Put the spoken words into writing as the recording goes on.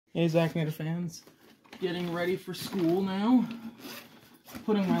Hey, Zacknator fans. Getting ready for school now.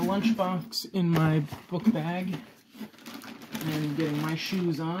 Putting my lunchbox in my book bag and getting my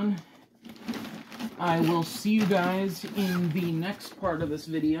shoes on. I will see you guys in the next part of this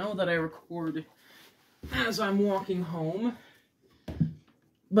video that I record as I'm walking home.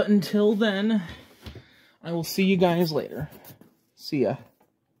 But until then, I will see you guys later. See ya.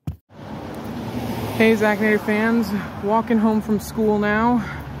 Hey, Zacknator fans. Walking home from school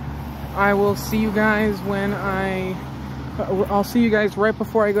now. I will see you guys when I'll see you guys right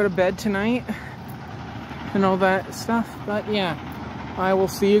before I go to bed tonight and all that stuff. But yeah, I will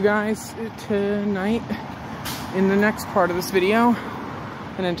see you guys tonight in the next part of this video.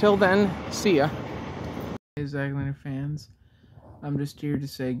 And until then, see ya. Hey, Zacknator fans. I'm just here to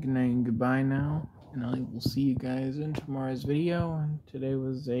say goodnight and goodbye now. And I will see you guys in tomorrow's video. Today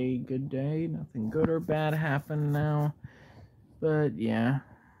was a good day. Nothing good or bad happened now. But yeah.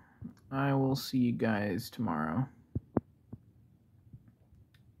 I will see you guys tomorrow.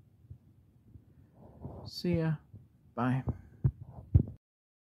 See ya. Bye.